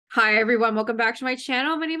Hi everyone, welcome back to my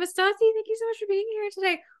channel. My name is Stassi. Thank you so much for being here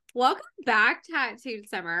today. Welcome back, Tattooed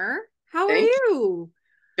Summer. How are Thank you. you?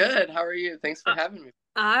 Good. How are you? Thanks for Uh, having me.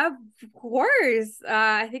 of course.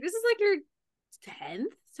 I think this is like your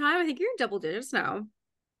 10th time. I think you're in double digits now.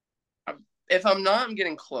 If I'm not, I'm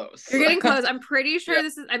getting You're close. getting close. I'm pretty sure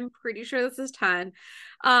this is 10.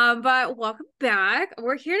 But welcome back.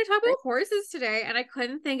 We're here to talk Thank- about horses today, and I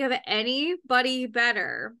couldn't think of anybody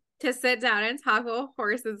better to sit down and talk about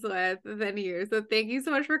horses with than you. So thank you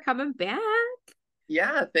so much for coming back.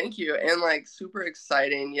 Yeah, thank you. And like super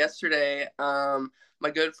exciting. Yesterday,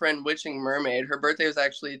 my good friend Witching Mermaid, her birthday was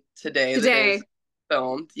actually today, the day this Today. is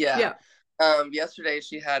filmed. Yeah. Yeah. Yesterday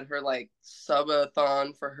she had her like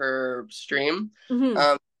subathon for her stream. Hmm.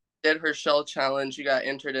 Um, did her shell challenge. You got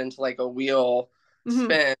entered into like a wheel Hmm.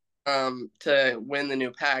 spin to win the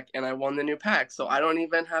new pack, and I won the new pack. So I don't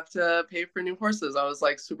even have to pay for new horses. I was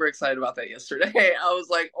like super excited about that yesterday. I was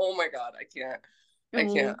like, oh my God, I can't. I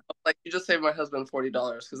can't. Oh, Like you just saved my husband $40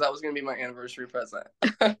 because that was gonna be my anniversary present.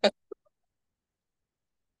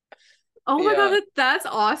 oh my God, Yeah. that's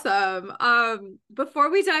awesome. Before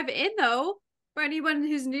we dive in though, for anyone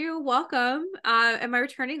who's new, welcome. And my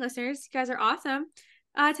returning listeners, you guys are awesome.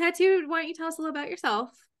 Tattoo, why don't you tell us a little about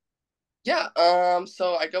yourself? Yeah,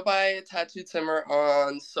 so I go by Tattoo Timmer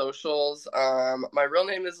on socials. My real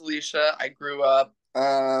name is Alicia. I grew up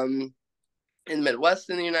in the Midwest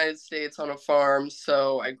in the United States on a farm,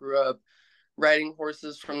 so I grew up riding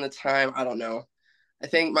horses from the time, I don't know. I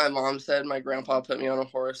think my mom said my grandpa put me on a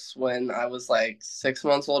horse when I was like 6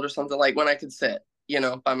 months old or something, like when I could sit,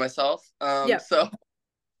 by myself. Yep. So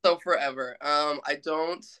forever.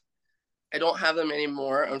 I don't have them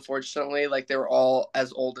anymore, unfortunately. Like they were all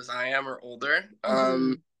as old as I am or older.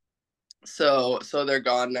 Hmm. So they're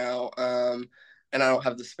gone now. And I don't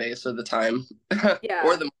have the space or the time or Yeah.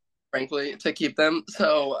 the frankly to keep them.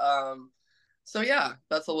 So yeah,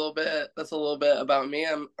 that's a little bit about me.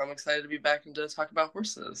 I'm excited to be back and to talk about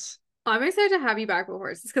horses. I'm excited to have you back with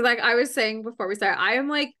horses because, like I was saying before we started, I am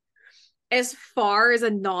like as far as a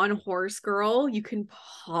non-horse girl you can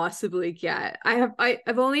possibly get. I've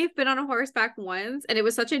only been on a horseback once, and it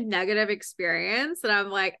was such a negative experience that I'm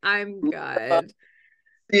like, I'm Uh, good.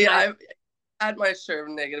 See, I I've had my share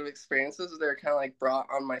of negative experiences. They're kind of like brought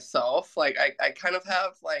on myself. Like I kind of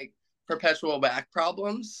have like perpetual back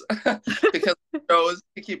problems because I chose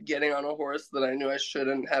to keep getting on a horse that I knew I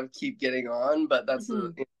shouldn't have keep getting on, but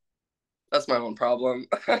Mhm. that's my own problem.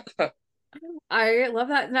 I love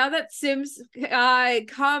that. Now that Sims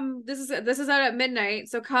come this is out at midnight.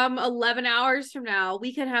 So come 11 hours from now,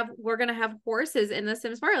 we're gonna have horses in the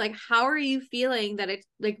Sims Park. Like, how are you feeling that it's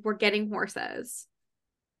like we're getting horses?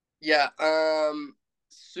 Yeah,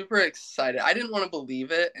 super excited. I didn't want to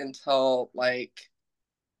believe it until like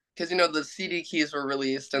because the CD keys were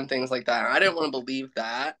released and things like that. I didn't want to believe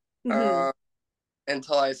that. Hmm. Um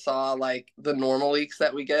until I saw like the normal leaks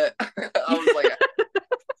that we get. I was like,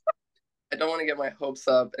 I don't want to get my hopes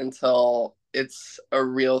up until it's a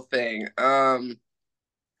real thing.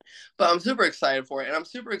 But I'm super excited for it, and I'm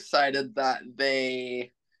super excited that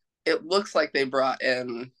it looks like they brought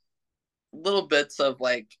in little bits of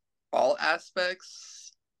like all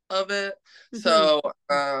aspects of it. Hmm. So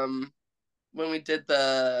when we did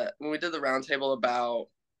the roundtable about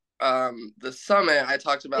the summit, I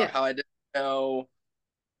talked about Yeah. how I didn't know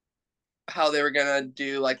how they were gonna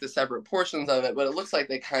do like the separate portions of it, but it looks like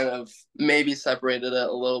they kind of maybe separated it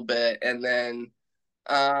a little bit, and then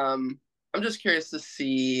um, I'm just curious to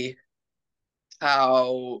see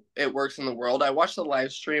how it works in the world. I watched the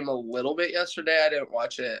live stream a little bit yesterday. I didn't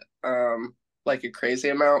watch it like a crazy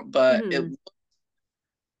amount, but it Hmm. looked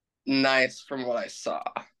nice from what I saw.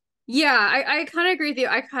 Yeah, I kind of agree with you.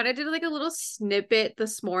 I kind of did like a little snippet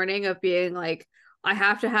this morning of being like, I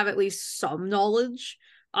have to have at least some knowledge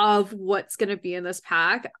of what's gonna be in this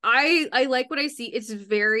pack. I like what I see. It's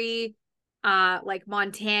very like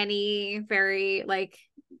Montana, very like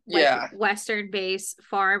Yeah, Western base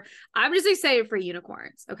farm. I'm just excited for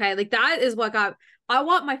unicorns. Okay. Like that is what got I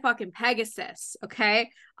want my fucking Pegasus. Okay.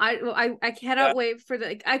 I yeah, cannot wait for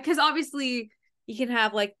the because obviously you can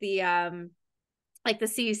have like the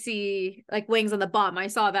CC like wings on the bottom. I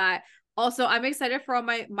saw that. Also, I'm excited for all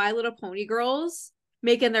my Little Pony girls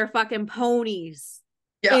making their fucking ponies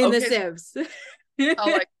yeah. in the Okay, so Sims. how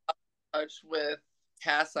like touch with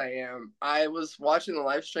Cass I am. I was watching the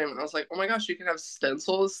live stream and I was like, oh my gosh, you can have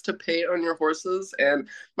stencils to paint on your horses. And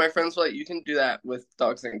my friends were like, you can do that with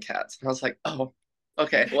dogs and cats. And I was like, oh,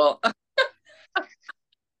 okay, well,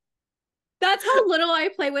 That's how little I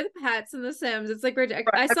play with pets in The Sims. It's like ridiculous.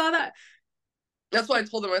 I saw that. that's why I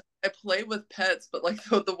told them I play with pets, but like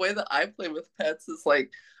the way that I play with pets is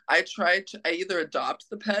like I either adopt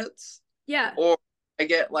the pets Yeah. or I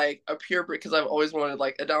get like a purebred because I've always wanted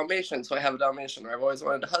like a Dalmatian, so I have a Dalmatian, or I've always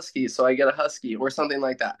wanted a Husky, so I get a Husky, or something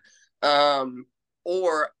like that. Um,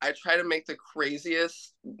 or I try to make the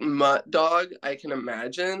craziest mutt dog I can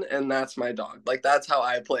imagine, and that's my dog. Like that's how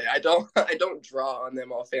I play. I don't draw on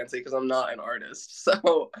them all fancy because I'm not an artist.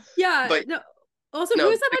 So, Yeah. but No. Also, who no,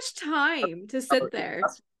 has that much time to sit there?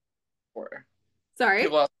 that's for Sorry.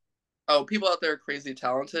 people. People out there are crazy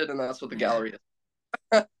talented, and that's what the gallery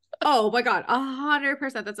is. Oh my God,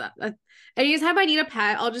 100%. That's anytime I need a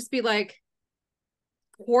pet, I'll just be like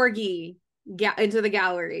corgi into the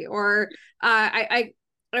gallery, or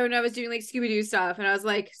when I was doing like Scooby Doo stuff, and I was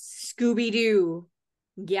like Scooby Doo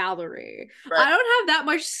gallery. Right. I don't have that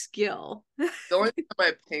much skill. The only time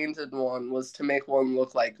I painted one was to make one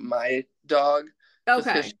look like my dog, just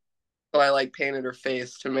because Okay. so I like painted her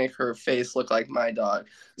face to make her face look like my dog.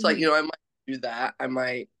 So like, Mhm. I might do that. I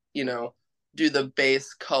might, do the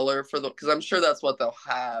base color for the because I'm sure that's what they'll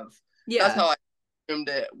have. That's Yeah. how I assumed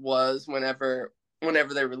it was whenever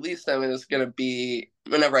they released them, and it's gonna be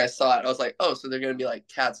whenever I saw it, I was like, oh, so they're gonna be like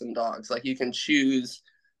cats and dogs. Like you can choose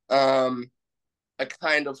um a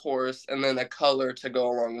kind of horse and then a color to go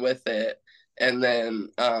along with it, and then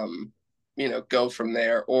go from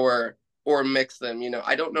there, or mix them.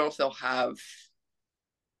 I don't know if they'll have.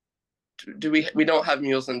 Do we don't have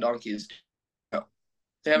mules and donkeys? No,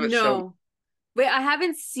 they haven't shown. No. Wait, I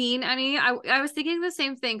haven't seen any. I was thinking the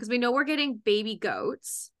same thing because we know we're getting baby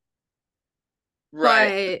goats,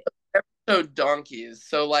 Right. but So donkeys.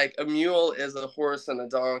 So like a mule is a horse and a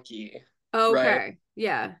donkey, right? okay.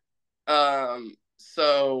 Yeah.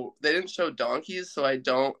 So they didn't show donkeys, so I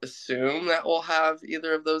don't assume that we'll have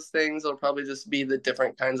either of those things. It'll probably just be the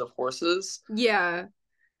different kinds of horses. Yeah.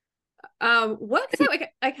 What so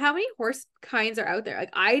like how many horse kinds are out there?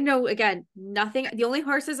 Like I know again, nothing. The only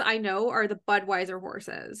horses I know are the Budweiser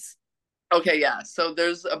horses. Okay, yeah. So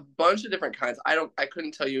there's a bunch of different kinds. I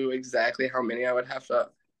couldn't tell you exactly how many. I would have to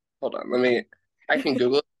hold on. I can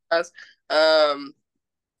Google it. Guys. Um,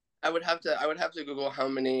 I would have to Google how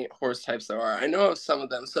many horse types there are. I know of some of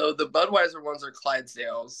them. So the Budweiser ones are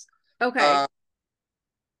Clydesdales. Okay. Um,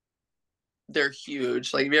 they're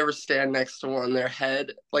huge. Like if you ever stand next to one, their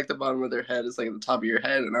head, like the bottom of their head is like at the top of your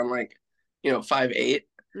head, and I'm like, 5'8".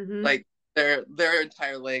 Mm-hmm. Like their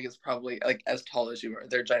entire leg is probably like as tall as you are.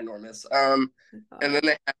 They're ginormous. And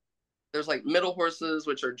then there's like middle horses,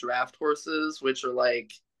 which are draft horses, which are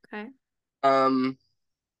like Okay. um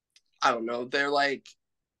I don't know. They're like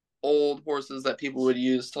old horses that people would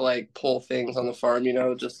use to like pull things on the farm,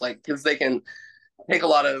 just like because they can take a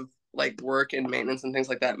lot of like work and maintenance and things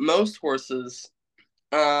like that. Most horses,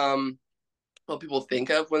 um, what people think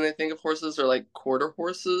of when they think of horses are like quarter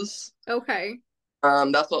horses. Okay.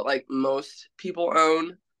 That's what like most people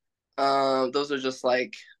own. Those are just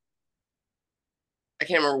like I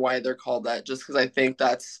can't remember why they're called that, just because I think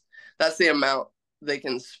that's the amount they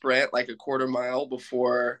can sprint like a quarter mile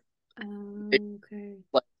before they Okay.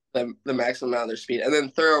 like the maximum amount of their speed. And then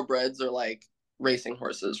thoroughbreds are like racing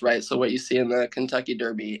horses, right? So what you see in the Kentucky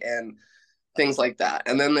Derby and things like that.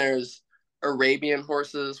 And then there's Arabian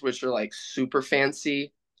horses, which are like super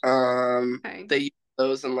fancy. Okay. They use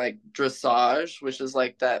those in like dressage, which is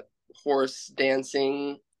like that horse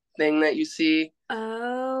dancing thing that you see.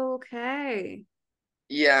 Okay.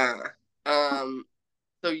 Yeah. Um,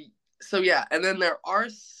 so so yeah, and then there are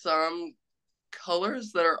some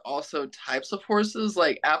colors that are also types of horses.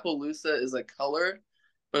 Like Appaloosa is a color,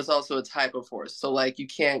 but it's also a type of horse. So like you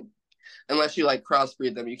can't unless you like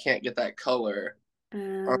crossbreed them, you can't get that color.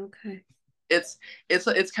 Okay. It's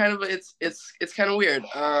it's kind of it's kind of weird.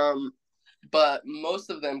 But most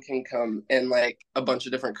of them can come in like a bunch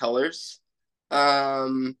of different colors.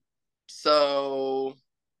 Um, so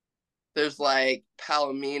there's like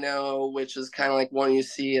Palomino, which is kind of like one you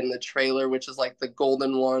see in the trailer, which is like the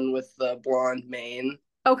golden one with the blonde mane.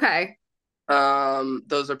 Okay.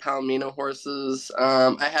 Those are Palomino horses.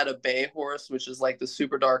 I had a bay horse, which is like the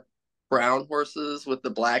super dark brown horses with the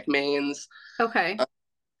black manes. Okay.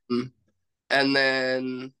 Um, and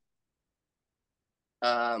then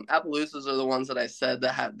Appaloosas are the ones that I said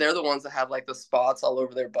they're the ones that have like the spots all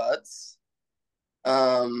over their butts.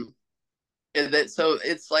 Um, so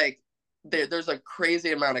it's like there's a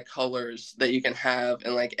crazy amount of colors that you can have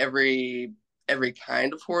in like every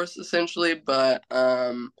kind of horse essentially. But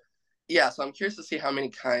yeah, so I'm curious to see how many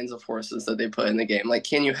kinds of horses that they put in the game. Like,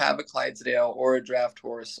 can you have a Clydesdale or a draft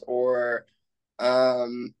horse, or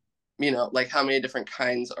um, like how many different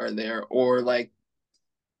kinds are there, or like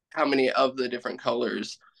how many of the different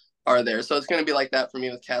colors? are there. So it's going to be like that for me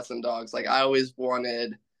with cats and dogs. Like I always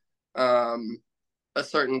wanted um a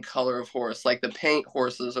certain color of horse. Like the paint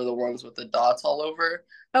horses are the ones with the dots all over,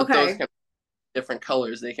 but those Okay. can be different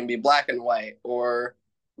colors. They can be black and white or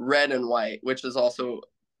red and white, which is also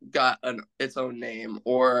got its own name,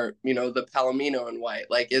 or the palomino and white.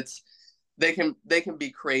 Like they can be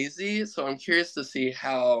crazy. So I'm curious to see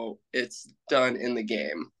how it's done in the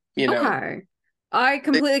game. Okay. I They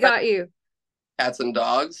completely try got you. cats and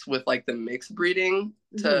dogs with like the mixed breeding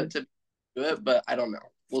Hmm. to do it, but I don't know.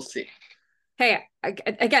 We'll see. Hey,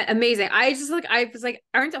 again, amazing. I was like,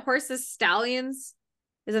 aren't horses stallions?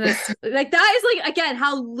 Isn't it like that is like again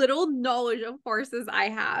how little knowledge of horses I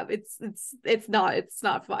have. It's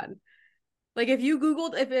not fun. Like if you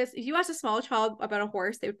Googled if you asked a small child about a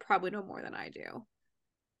horse, they would probably know more than I do.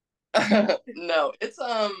 No, it's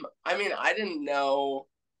I mean, I didn't know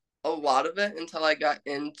a lot of it until I got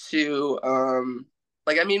into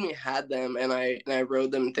like I mean we had them and I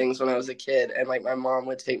rode them things when I was a kid, and like my mom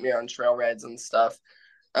would take me on trail rides and stuff.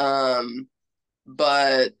 Um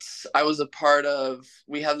but I was a part of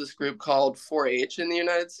we have this group called 4-H in the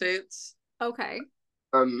United States. Okay.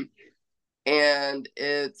 Um and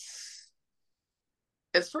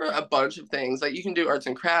it's for a bunch of things. Like you can do arts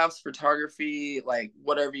and crafts, photography, like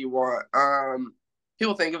whatever you want.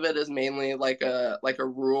 People think of it as mainly like a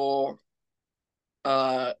rural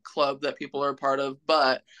club that people are a part of,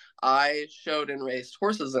 but I showed and raced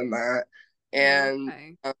horses in that. And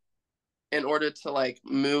Okay. in order to like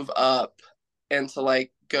move up and to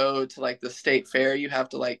like go to like the state fair, you have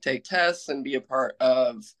to like take tests and be a part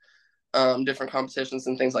of different competitions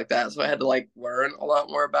and things like that. So I had to like learn a lot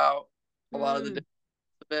more about a lot of the Mm.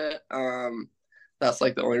 bit. That's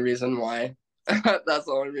like the only reason why. That's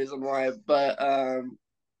the only reason why.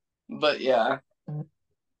 But yeah.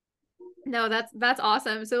 No, that's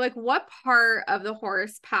awesome. So like what part of the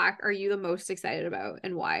horse pack are you the most excited about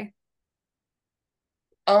and why?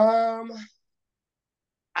 Um,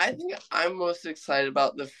 I think I'm most excited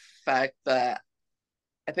about the fact that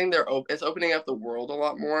I think it's opening up the world a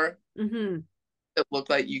lot more. Mm-hmm. It looked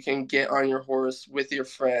like you can get on your horse with your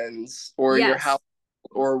friends or your Yes. house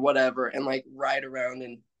or whatever and like ride around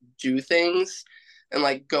and do things and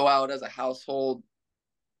like go out as a household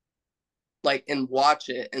like and watch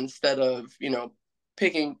it instead of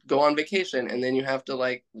picking go on vacation and then you have to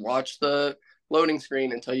like watch the loading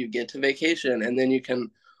screen until you get to vacation, and then you can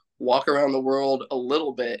walk around the world a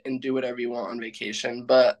little bit and do whatever you want on vacation.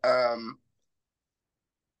 But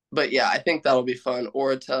yeah, I think that'll be fun,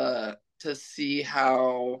 or to see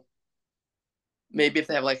how maybe if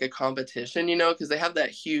they have like a competition, because they have that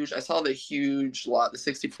huge, I saw the huge lot, the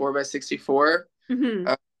 64 by 64. Mm-hmm.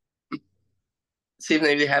 uh, See if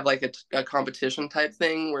maybe have like a competition type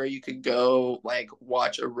thing where you could go like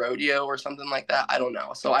watch a rodeo or something like that. I don't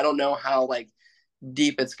know. So I don't know how like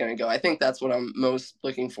deep it's going to go. I think that's what I'm most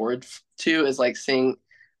looking forward to, is like seeing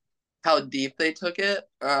how deep they took it,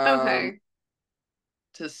 Okay.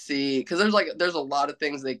 to see, because there's a lot of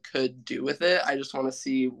things they could do with it. I just want to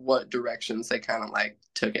see what directions they kind of like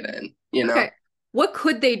took it in. Okay. What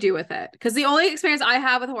could they do with it? Because the only experience I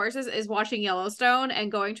have with horses is watching Yellowstone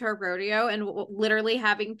and going to a rodeo and literally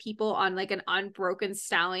having people on like an unbroken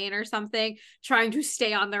stallion or something trying to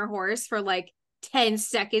stay on their horse for like 10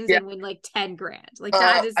 seconds Yeah. and win like 10 grand. Like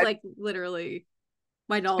that is I like literally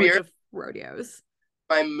my knowledge Spirit, of rodeos.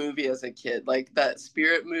 my movie as a kid, like that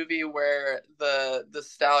Spirit movie where the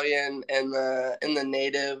stallion and the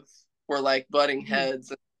native were like butting Mhm.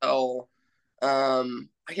 heads until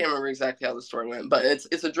I can't remember exactly how the story went, but it's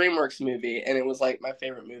a DreamWorks movie and it was like my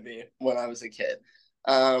favorite movie when I was a kid.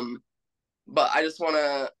 Um, but I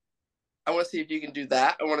want to see if you can do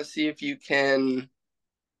that. I want to see if you can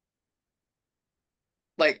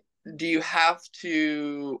like do you have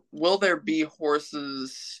to will there be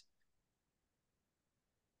horses?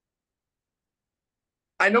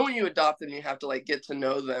 I know when you adopt them you have to like get to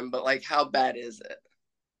know them, but like how bad is it?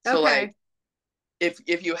 So like Okay.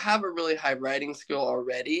 if you have a really high riding skill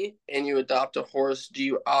already and you adopt a horse, do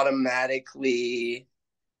you automatically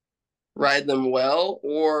ride them well,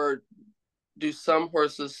 or do some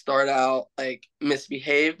horses start out like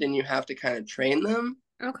misbehaved and you have to kind of train them?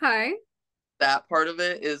 Okay. That part of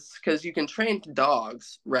it is because you can train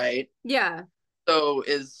dogs, right? Yeah. So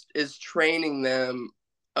is training them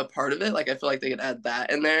a part of it? Like I feel like they could add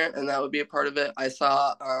that in there, and that would be a part of it. I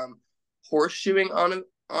saw horseshoeing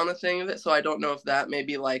on a thing of it, so I don't know if that may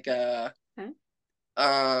be like a Okay.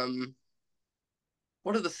 um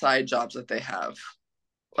what are the side jobs that they have?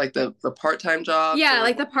 Like the part-time jobs, Yeah, or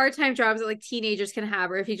like what? the part-time jobs that like teenagers can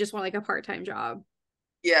have, or if you just want like a part-time job.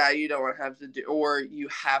 Yeah, you don't want to have to do, or you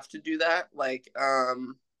have to do that. Like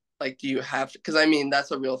Like, do you have to? Because I mean,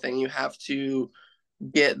 that's a real thing. You have to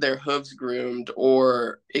get their hooves groomed,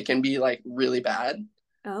 or it can be like really bad.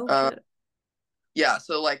 Oh Um, shit. yeah,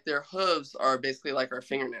 so like their hooves are basically like our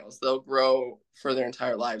fingernails. They'll grow for their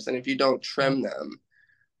entire lives, and if you don't trim them,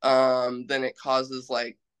 then it causes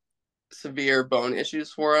like severe bone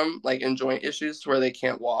issues for them, like and joint issues to where they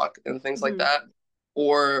can't walk and things like Hmm. that.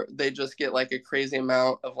 Or they just get like a crazy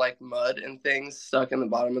amount of like mud and things stuck in the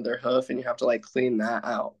bottom of their hoof, and you have to like clean that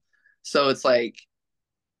out. So it's like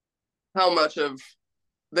how much of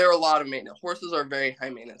there are a lot of maintenance. Horses are very high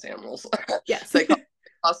maintenance animals. Yes. They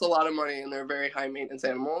cost a lot of money and they're very high maintenance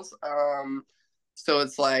animals. So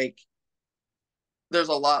it's like there's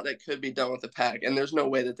a lot that could be done with the pack, and there's no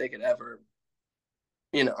way that they could ever,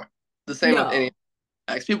 you know, the same with any No.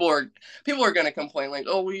 packs. People are gonna complain like,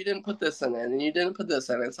 oh, well, you didn't put this in it and you didn't put this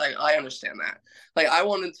in it. It's like I understand that. Like I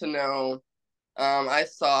wanted to know. I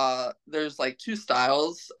saw there's like two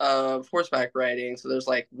styles of horseback riding. So there's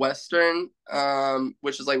like Western,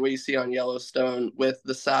 which is like what you see on Yellowstone with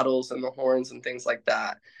the saddles and the horns and things like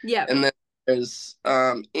that. Yep. And then there's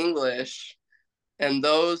English, and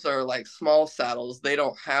those are like small saddles. They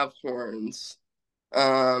don't have horns.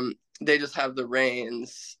 They just have the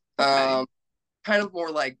reins. Okay. Kind of more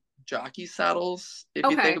like jockey saddles, if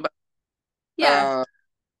you think Okay. about. Yeah.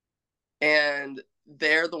 And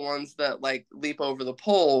they're the ones that like leap over the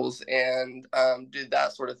poles and do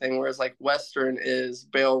that sort of thing. Whereas like Western is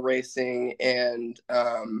bale racing and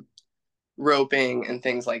roping and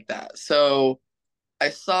things like that. So I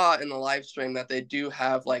saw in the live stream that they do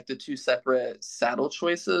have like the two separate saddle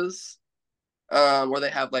choices, where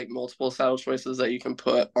they have like multiple saddle choices that you can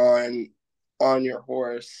put on your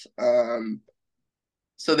horse.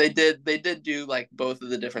 So they did do like both of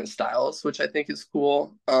the different styles, which I think is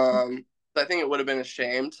cool. I think it would have been a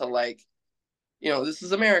shame to like, this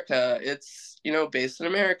is America. It's, based in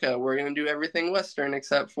America. We're gonna do everything Western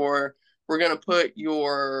except for we're gonna put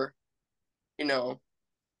your, you know,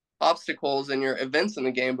 obstacles and your events in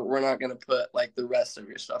the game, but we're not gonna put like the rest of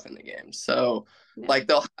your stuff in the game. So Yeah. like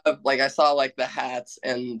they'll have like I saw like the hats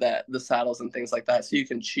and the saddles and things like that. So you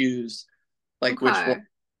can choose like Okay.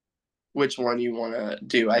 which one you want to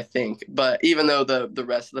do, I think. But even though the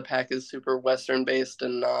rest of the pack is super Western based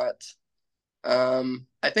and not,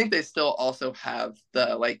 I think they still also have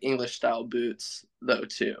the like English style boots though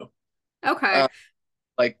too, Okay. uh,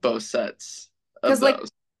 like both sets of Because like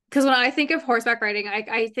those. because when I think of horseback riding,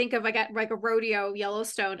 I think of like a rodeo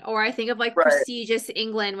Yellowstone, or I think of like Right. prestigious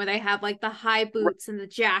England where they have like the high Right. boots and the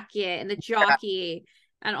jacket and the jockey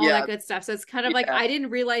and all that Yeah. good stuff. So it's kind of like Yeah. I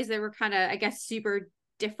didn't realize they were kind of, I guess, super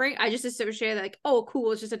different. I just associated like, oh,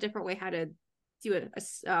 cool, it's just a different way how to do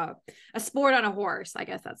a sport on a horse. I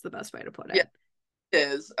guess that's the best way to put Yeah. it. It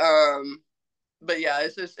is. But yeah,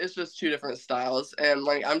 it's just two different styles, and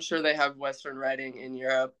like I'm sure they have Western riding in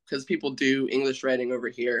Europe because people do English riding over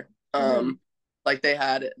here. Mm-hmm. Like they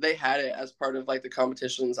had it as part of like the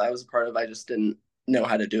competitions I was a part of. I just didn't know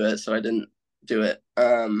how to do it, so I didn't do it.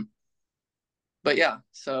 But yeah,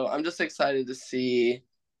 so I'm just excited to see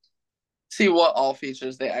what all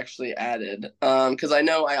features they actually added. Because I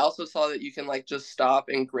know I also saw that you can like just stop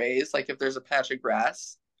and graze, like if there's a patch of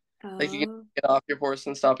grass, like you can Oh. get off your horse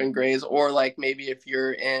and stop and graze, or like maybe if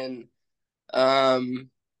you're in um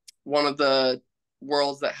one of the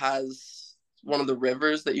worlds that has one of the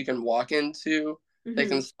rivers that you can walk into, they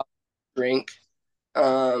can Mm-hmm. stop and drink,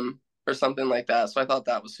 um or something like that. So I thought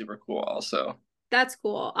that was super cool also. That's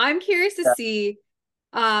cool. I'm curious to Yeah. see,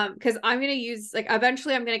 because I'm gonna use like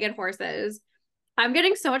eventually I'm gonna get horses. I'm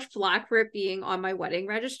getting so much flack for it being on my wedding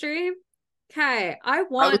registry. Okay, I I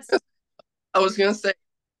was want, I was gonna say,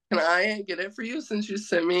 can I get it for you since you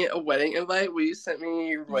sent me a wedding invite? Will you send me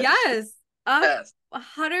your registry? yes, a Yes.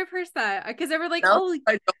 100%. Because they were like, Now oh,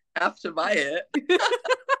 I don't have to buy it.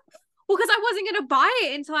 well, because I wasn't gonna buy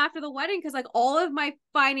it until after the wedding because like all of my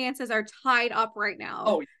finances are tied up right now.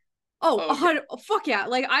 Oh, Oh, oh yeah. fuck yeah!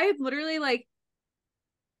 Like I literally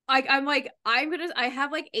I'm like I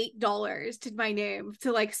have like $8 to my name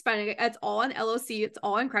to like spend. It's all on LOC. It's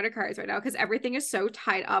all on credit cards right now because everything is so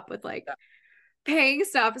tied up with like Yeah. paying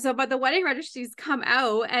stuff. So, but the wedding registries come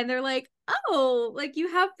out and they're like, oh, like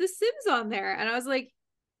you have the Sims on there, and I was like,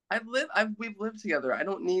 We've lived together. I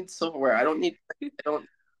don't need silverware. I don't.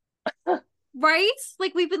 right?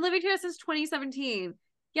 Like we've been living together since 2017.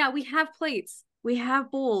 Yeah, we have plates, we have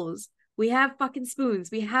bowls, we have fucking spoons,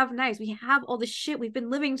 we have knives, we have all the shit. We've been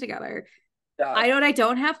living together. Yeah. I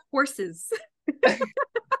don't have horses.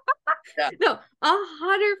 Yeah. No,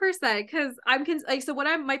 100%. Because like, so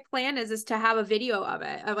what my plan is to have a video of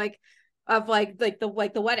it, of like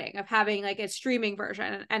the wedding, of having like a streaming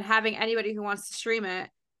version and having anybody who wants to stream it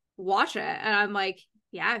watch it. And I'm like,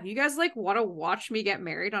 yeah, if you guys like want to watch me get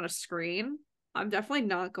married on a screen, I'm definitely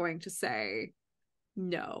not going to say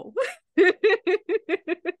no.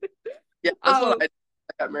 Yeah, that's what um, I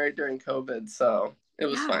got married during COVID, so it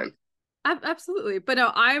was yeah, fine. absolutely. But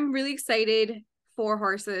no, I'm really excited for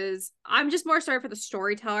horses. I'm just more sorry for the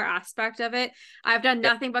storyteller aspect of it. I've done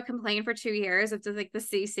Yeah, nothing but complain for 2 years of just like the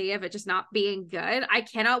CC of it just not being good. I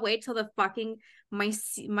cannot wait till the fucking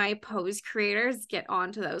my pose creators get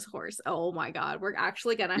onto those horses. Oh my god, we're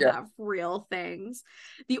actually gonna yeah, have real things.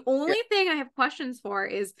 The yeah, only thing I have questions for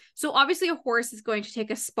is so obviously a horse is going to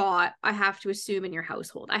take a spot. I have to assume in your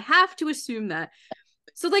household. I have to assume that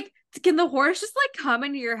so like can the horse just like come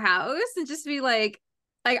into your house and just be like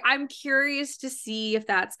I'm curious to see if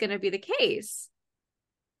that's gonna be the case.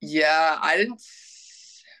 yeah. I didn't.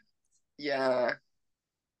 Yeah,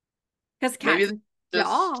 Because maybe cats and just.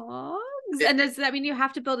 dogs. It, And does that mean you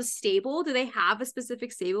have to build a stable? Do they have a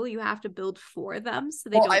specific stable you have to build for them so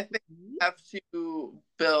they well, I don't think leave? I have to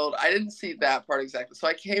build. I didn't see that part exactly. So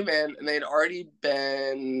I came in and they'd already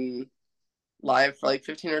been live for like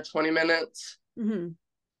 15 or 20 minutes. Mm-hmm.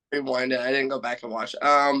 Rewind it. I didn't go back and watch.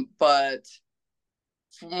 But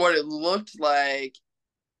from what it looked like,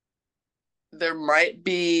 there might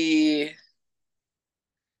be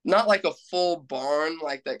not like a full barn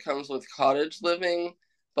like that comes with cottage living,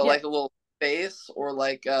 but Yeah. like a little space or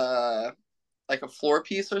like a floor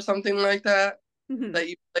piece or something like that Mm-hmm. that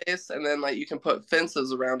you place, and then like you can put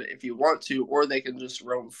fences around it if you want to, or they can just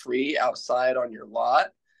roam free outside on your lot.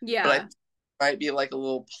 But I Yeah. think it might be like a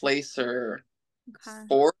little placer Okay.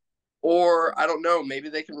 for, or I don't know, maybe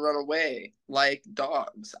they can run away like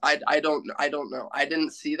dogs. I don't know. I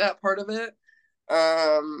didn't see that part of it.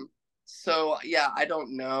 Um so yeah, I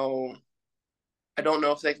don't know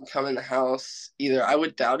if they can come in the house either. I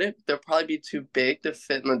would doubt it. They'll probably be too big to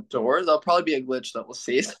fit in the door. There'll probably be a glitch that we'll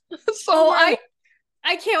see Oh, somewhere.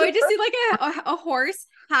 I can't wait to see like a horse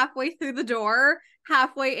halfway through the door,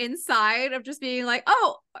 halfway inside of just being like,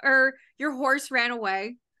 oh, or your horse ran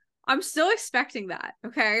away. I'm still expecting that.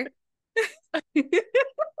 Okay.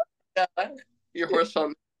 Yeah, your horse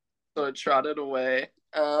fell, so it trotted away.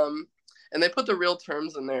 And they put the real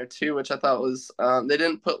terms in there too, which I thought was they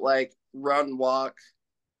didn't put like run, walk,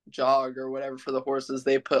 jog or whatever for the horses.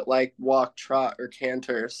 They put like walk, trot, or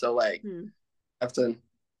canter. So like Hmm. have to.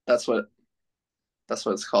 That's what that's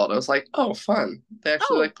what it's called. I was like, oh, fun. They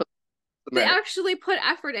actually Oh, like put it in they there. actually put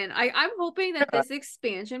effort in. I'm hoping that Yeah. this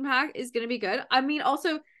expansion pack is going to be good. I mean,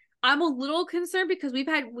 also, I'm a little concerned because we've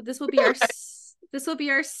had this will be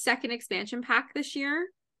our second expansion pack this year.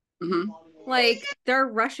 Mm-hmm. Like they're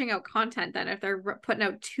rushing out content then if they're putting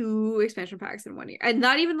out two expansion packs in one year, and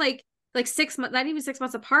not even like 6 months, not even 6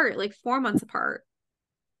 months apart, like 4 months apart.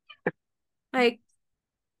 Like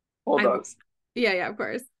Hold I, on. yeah, yeah, of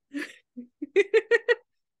course.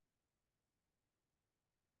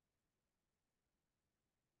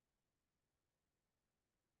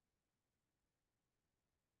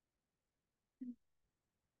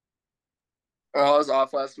 Oh, I was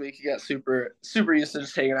off last week. He got super super used to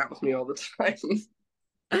just hanging out with me all the time.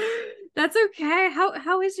 That's okay.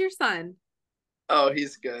 How is your son? Oh,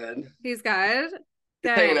 he's good. He's good.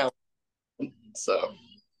 He's hanging Good. out. So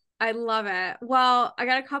I love it. Well, I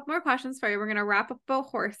got a couple more questions for you. We're gonna wrap up about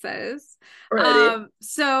horses. alrighty.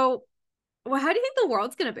 So well, how do you think the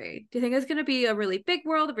world's gonna be? Do you think it's gonna be a really big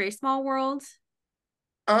world, a very small world?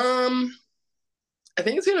 Um, I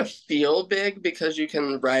think it's gonna feel big because you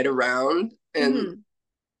can ride around and Mm-hmm.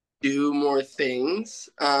 do more things.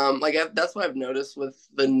 That's what I've noticed with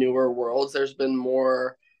the newer worlds. There's been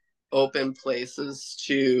more open places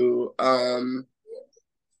to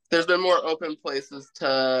there's been more open places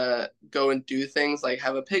to go and do things like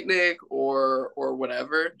have a picnic or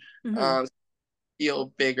whatever. Mm-hmm. Um,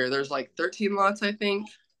 feel bigger. There's like 13 lots, I think,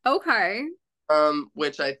 Okay.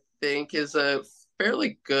 which I think is a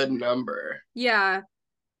fairly good number. Yeah.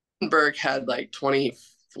 Berg had like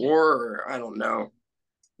 24, or I don't know,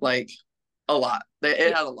 like a lot. It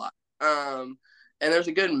Yeah. had a lot. And there's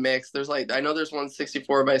a good mix. There's like I know there's one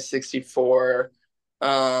 64 by 64.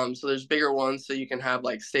 So there's bigger ones so you can have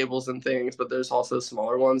like stables and things, but there's also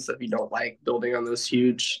smaller ones if you don't like building on those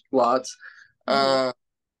huge lots. Mm-hmm. Um,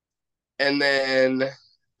 and then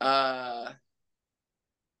uh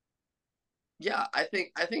yeah, I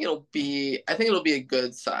think it'll be a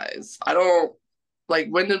good size. I don't like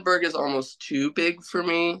Windenburg is almost too big for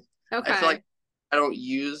me. I feel like Okay. I don't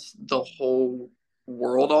use the whole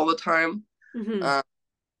world all the time. Mm-hmm. Um,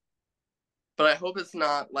 but I hope it's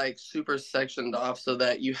not like super sectioned off so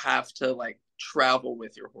that you have to like travel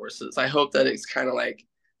with your horses. I hope that it's kind of like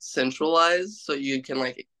centralized so you can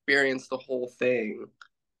like experience the whole thing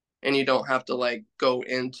and you don't have to like go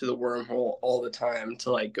into the wormhole all the time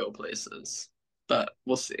to like go places. But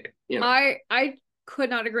we'll see, you know. I could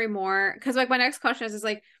not agree more because like my next question is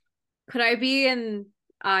like, could I be in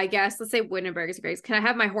I guess let's say Windenburg is great. Can I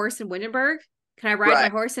have my horse in Windenburg? Right. Can I ride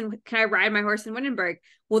my horse in Windenburg?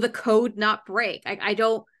 Will the code not break? I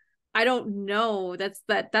don't know. That's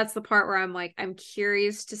the part where I'm like, I'm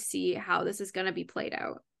curious to see how this is gonna be played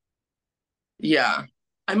out. Yeah.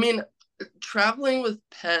 I mean, traveling with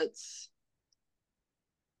pets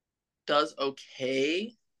does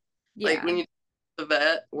okay. Like Yeah. when you the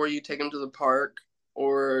vet or you take them to the park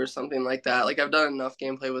or something like that. Like I've done enough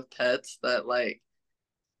gameplay with pets that like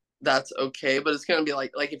that's okay, but it's gonna be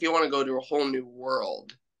like if you want to go to a whole new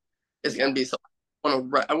world, it's gonna Yeah. be so. I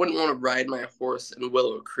wouldn't want to ride my horse in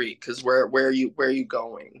Willow Creek because where are you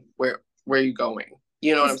going? Where are you going?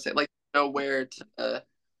 You know what I'm Is saying? Like nowhere to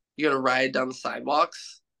you're gonna ride down the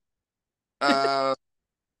sidewalks. Um,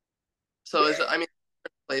 so it's I mean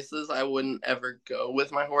places I wouldn't ever go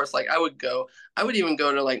with my horse. Like I would even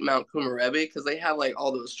go to like Mount Kumarebi because they have like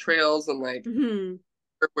all those trails and like mhm.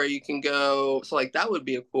 where you can go. So like that would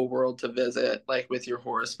be a cool world to visit like with your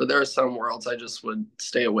horse. But there are some worlds I just would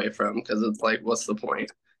stay away from because it's like, what's the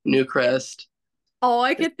point? New Crest. All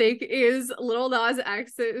I could think is Little Nas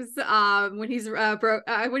X's when he's riding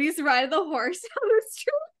the horse down the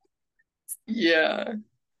street. Yeah.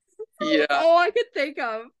 Yeah. All I could think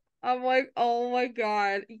of. I'm like, oh my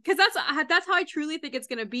god, because that's how I truly think it's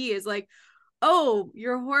gonna be. Is like, oh,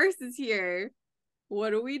 your horse is here.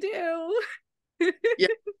 What do we do? Yeah.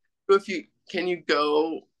 If you can you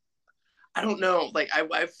go I don't know. Like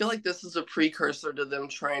I feel like this is a precursor to them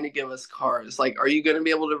trying to give us cars. Like, are you gonna be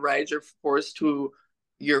able to ride your horse to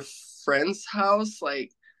your friend's house?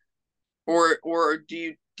 Like or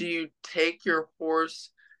do you take your horse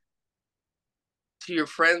to your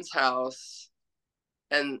friend's house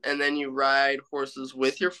and then you ride horses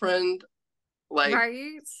with your friend? Like,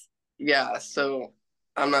 Right? yeah, so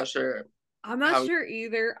I'm not sure I'm not how sure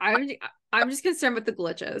either. I'm just concerned with the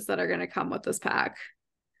glitches that are gonna come with this pack.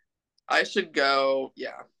 I should go,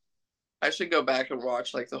 yeah. I should go back and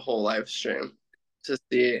watch like the whole live stream to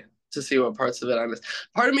see to see what parts of it I missed.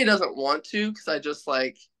 Part of me doesn't want to because I just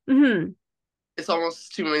like Hmm. it's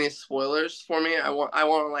almost too many spoilers for me. I want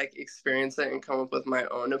to like experience it and come up with my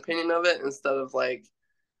own opinion of it instead of like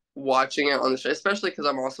watching it on the show, especially because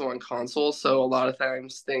I'm also on console, so a lot of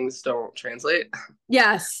times things don't translate.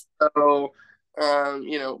 Yes. So,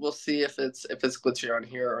 you know, we'll see if it's glitchy on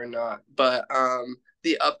here or not. But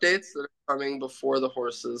the updates that are coming before the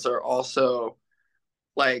horses are also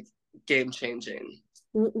like game changing.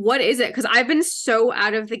 What is it? Because I've been so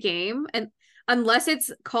out of the game, and unless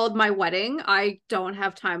it's called My Wedding, I don't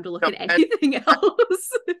have time to look No, at anything else.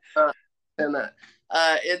 uh, and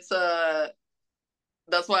it's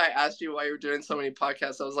that's why I asked you why you were doing so many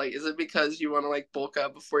podcasts. I was like, is it because you want to like bulk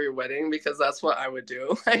up before your wedding? Because that's what I would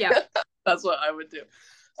do. Yeah. That's what I would do.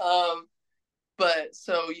 Um, but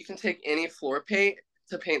so you can take any floor paint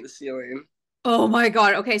to paint the ceiling. Oh my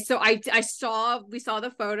God. Okay. So we saw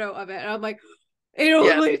the photo of it, and I'm like, it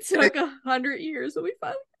Yeah, only took 100 years, but we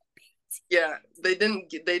finally. yeah. They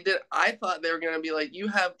did. I thought they were gonna be like, you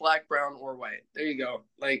have black, brown, or white. There you go.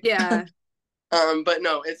 Like, Yeah. but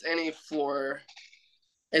no, it's any floor.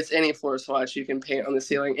 It's any floor swatch you can paint on the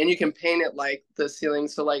ceiling, and you can paint it like the ceiling.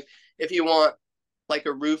 So like, if you want like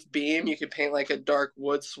a roof beam, you could paint like a dark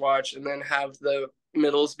wood swatch and then have the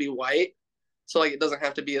middles be white. So like, it doesn't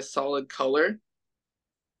have to be a solid color.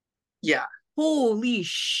 Yeah, Holy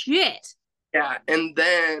shit. yeah. And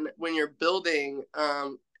then when you're building,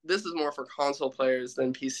 this is more for console players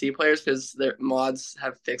than PC players because their mods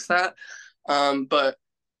have fixed that. But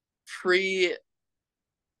free,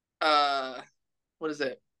 uh, what is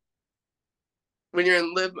it? When you're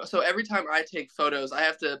in live, so every time I take photos, I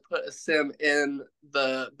have to put a sim in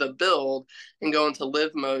the build and go into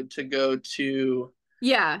live mode to go to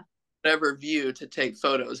Yeah. whatever view to take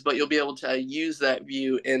photos. But you'll be able to use that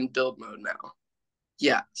view in build mode now.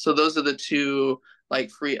 Yeah, so those are the two like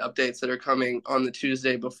free updates that are coming on the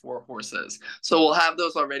Tuesday before horses. So we'll have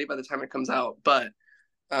those already by the time it comes out. But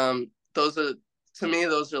those are to me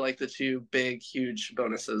those are like the two big huge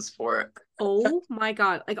bonuses for it. Oh my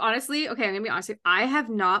God. Like honestly, okay, I'm gonna be honest. I have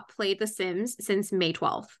not played The Sims since May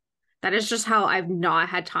 12th. That is just how I've not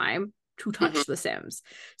had time to Mm-hmm. touch The Sims.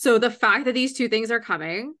 So the fact that these two things are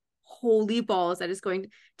coming, holy balls, that is going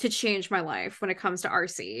to change my life when it comes to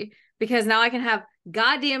RC. Because now I can have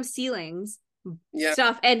goddamn ceilings, Yeah,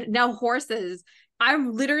 stuff, and now horses.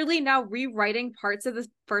 I'm literally now rewriting parts of the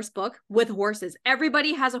first book with horses.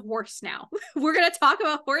 Everybody has a horse now. We're gonna talk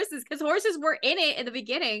about horses because horses were in it in the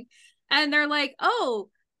beginning, and they're like, "Oh,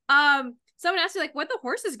 Someone asked me like, "Where'd the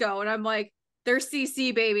horses go?" And I'm like, "They're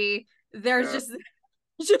CC, baby. They're Yeah. just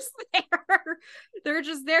there. They're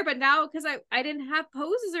just there." But now, because I didn't have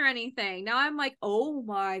poses or anything, now I'm like, "Oh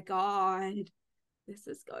my god, this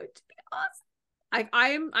is going to be awesome."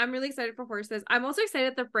 I'm really excited for horses. I'm also excited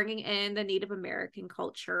that they're bringing in the Native American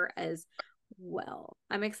culture as well.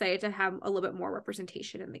 I'm excited to have a little bit more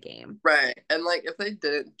representation in the game. Right. And like if they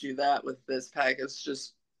didn't do that with this pack, it's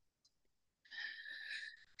just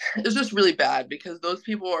really bad because those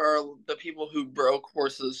people are the people who broke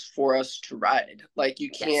horses for us to ride. Like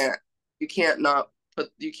Yes, you can't not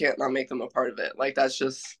make them a part of it. Like that's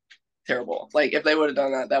just terrible. Like if they would have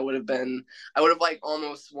done that, that would have been I would have like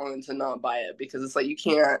almost wanted to not buy it because it's like you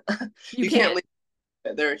can't you you can't can't. leave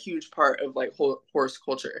it. They're a huge part of like horse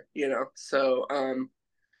culture, you know. So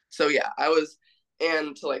yeah, I was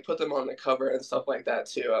and to like put them on the cover and stuff like that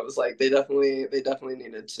too. I was like they definitely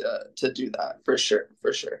needed to do that for sure,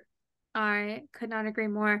 for sure. I could not agree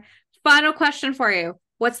more. Final question for you.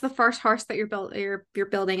 What's the first horse that you're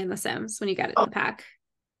building in The Sims when you get it in Oh, the pack?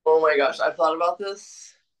 oh my gosh, I've thought about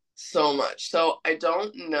this so much. So I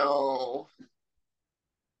don't know.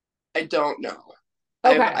 I don't know.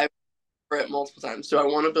 Okay. I've read it multiple times. Do I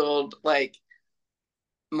want to build like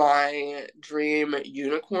my dream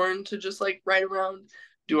unicorn to just like ride around?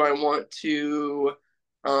 Do I want to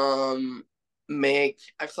um make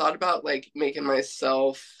I've thought about like making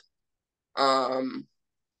myself um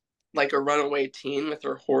like a runaway teen with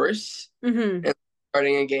her horse Mm-hmm. and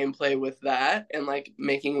starting a gameplay with that and like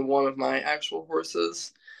making one of my actual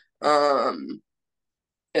horses. Um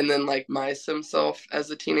and then like my sim self as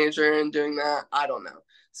a teenager and doing that. I don't know.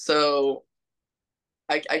 So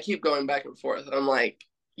I keep going back and forth. I'm like,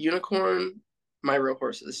 unicorn, my real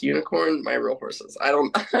horses. Unicorn, my real horses. I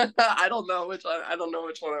don't I don't know which one I don't know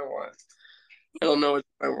which one I want. I don't know which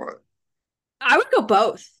one I want. I would go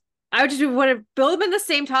both. I would just want to build them in the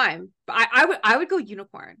same time. I would go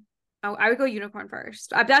unicorn. I would go unicorn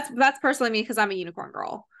first. That's personally me because I'm a unicorn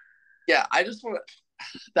girl. Yeah, I just want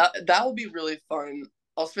that will be really fun.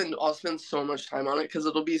 I'll spend so much time on it because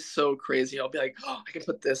it'll be so crazy. I'll be like, oh, I can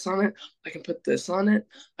put this on it, I can put this on it,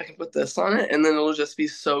 I can put this on it, and then it'll just be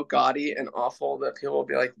so gaudy and awful that people will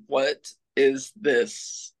be like, what is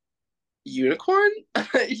this unicorn?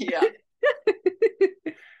 Yeah,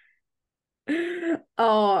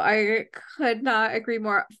 Oh, I could not agree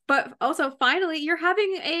more. But also, finally, you're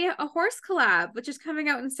having a horse collab, which is coming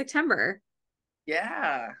out in September.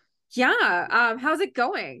 yeah. Yeah. How's it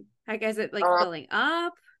going? Like, is it like Um, filling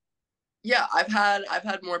up? yeah, I've had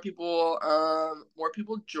more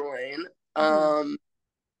people join. Mhm. Um,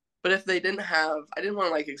 but if they didn't have, I didn't want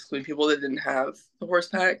to like exclude people that didn't have the horse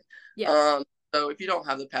pack. Yeah. Um, so if you don't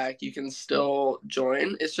have the pack, you can still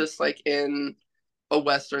join. It's just like in a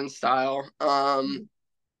Western style. Mhm.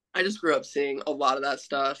 I just grew up seeing a lot of that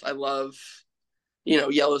stuff. I love, you know,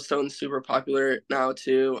 Yellowstone's super popular now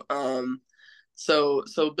too. So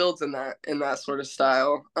builds in that sort of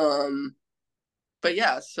style. But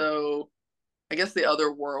yeah, so I guess the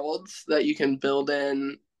other worlds that you can build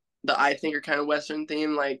in that I think are kind of Western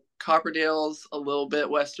themed, like Copperdale's a little bit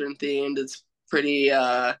Western themed. It's pretty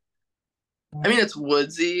I mean it's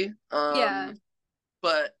woodsy, Yeah.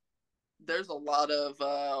 but there's a lot of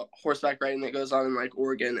horseback riding that goes on in like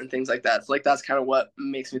Oregon and things like that. So like that's kind of what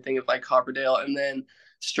makes me think of like Copperdale. And then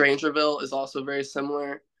Strangerville is also very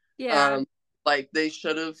similar. Yeah. Um, like they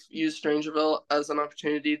should have used Strangerville as an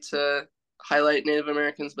opportunity to highlight Native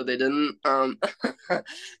Americans, but they didn't.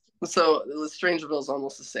 So Strangerville is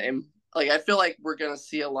almost the same. Like I feel like we're gonna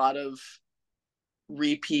see a lot of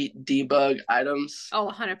repeat debug items Oh,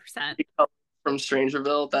 100%. from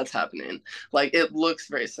Strangerville. That's happening. Like it looks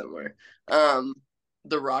very similar. Um,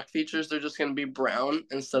 the rock features they're just gonna be brown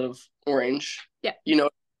instead of orange. Yeah. You know,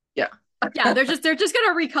 yeah, Yeah, they're just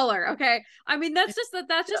gonna recolor. Okay. I mean, that's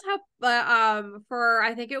yeah, just how for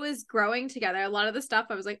I think it was growing together. A lot of the stuff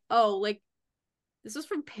I was like, oh, like this was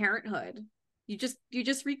from Parenthood. You just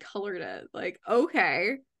recolored it. Like,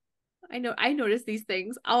 okay. I noticed these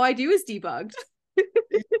things. All I do is debugged.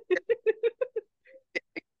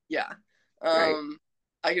 yeah. Right.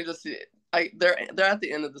 I can just see it. They're at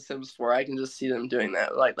the end of The Sims 4. I can just see them doing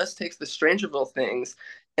that. Like, let's take the Strangerville things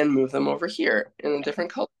and move them over here in a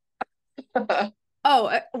different color.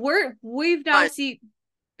 Oh, we've now Fine, seen.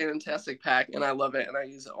 fantastic pack, and I love it, and I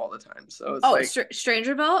use it all the time. So it's Oh, like,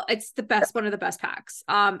 Strangerville, it's the best, one of the best packs.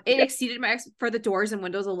 It yeah, exceeded my for the doors and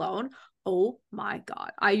windows alone. Oh my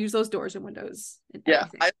God. I use those doors and windows in yeah.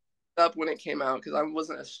 everything. I looked up when it came out because I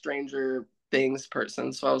wasn't a Stranger Things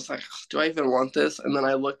person, so I was like, do I even want this? And then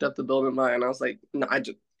I looked up the build and buy, and I was like, no, I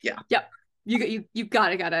just, yeah, Yep. You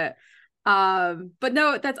got it. But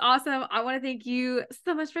no, that's awesome. I want to thank you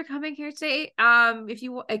so much for coming here today. If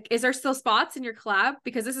you like, is there still spots in your collab?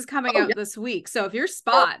 Because this is coming Oh out yeah. this week. So if you're Um,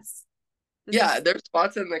 spots, this yeah, is there's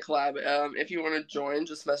spots in the collab. If you want to join,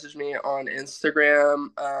 just message me on Instagram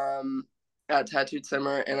at Tattooed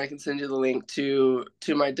Simmer, and I can send you the link to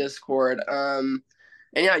my Discord.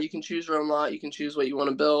 And yeah, you can choose your own lot. You can choose what you want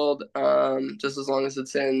to build, just as long as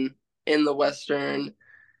it's in the Western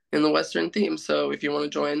theme. So if you want to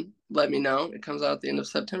join, let me know. It comes out at the end of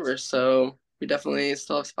September, so we definitely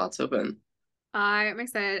still have spots open. I'm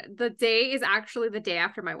excited. The day is actually the day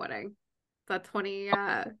after my wedding. The 20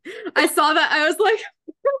 I saw that. I was like,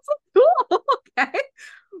 that's cool. Okay.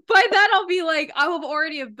 By then I'll be like, I will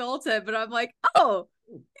already have built it, but I'm like, oh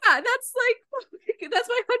yeah, that's like that's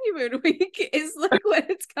my honeymoon week is like when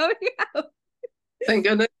it's coming out. Thank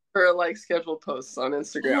goodness for like scheduled posts on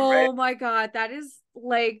Instagram, right? Oh my God. That is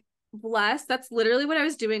like blessed. That's literally what I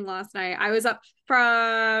was doing last night. I was up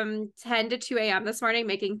from 10 to 2 a.m. this morning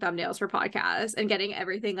making thumbnails for podcasts and getting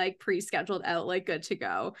everything like pre-scheduled out, like good to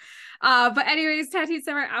go. But anyways, Tattooed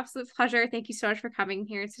Summer, absolute pleasure. Thank you so much for coming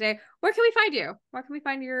here today. Where can we find you? Where can we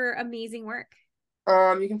find your amazing work?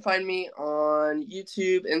 You can find me on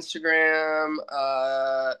YouTube, Instagram,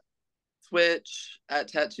 Twitch at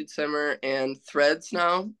Tattooed Simmer, and Threads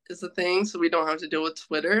now is the thing, so we don't have to deal with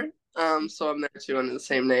Twitter. So I'm there too under the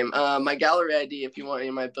same name. My gallery ID, if you want any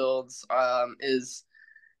of my builds, is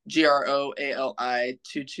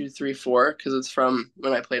GROALI2234 because it's from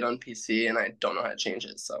when I played on PC and I don't know how to change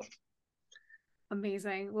it. So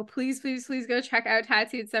Amazing. Well, please, please, please go check out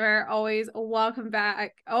Tattooed Summer. Always welcome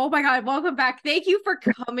back. Oh my God, welcome back. Thank you for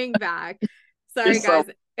coming back. you're Sorry, so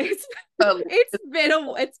guys. It's uh,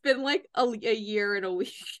 it's been like a year and a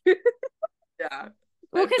week. yeah,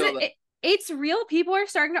 Well, I because feel that it's real. People are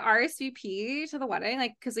starting to RSVP to the wedding,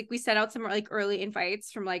 like because like we sent out some like early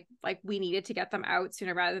invites from like we needed to get them out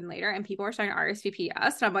sooner rather than later, and people are starting to RSVP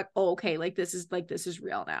us, and I'm like, oh, okay, like this is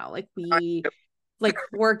real now.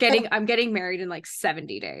 I'm getting married in like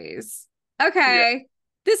 70 days. yeah. Okay,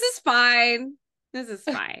 this is fine. This is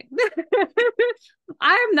fine.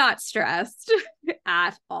 I'm not stressed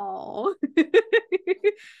at all.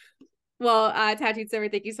 Well, Tattooed Silver,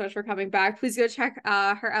 thank you so much for coming back. Please go check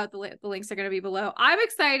her out. The links are going to be below. I'm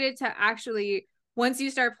excited to actually, once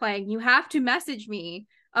you start playing, you have to message me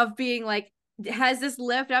of being like, has this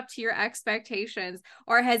lived up to your expectations?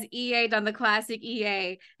 Or has EA done the classic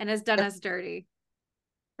EA and has done us dirty?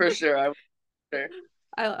 For sure. I sure.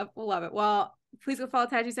 I love it. Well, please go follow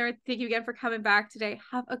Tattooed Silver. Thank you again for coming back today.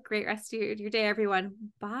 Have a great rest of your day, everyone.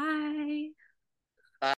 Bye.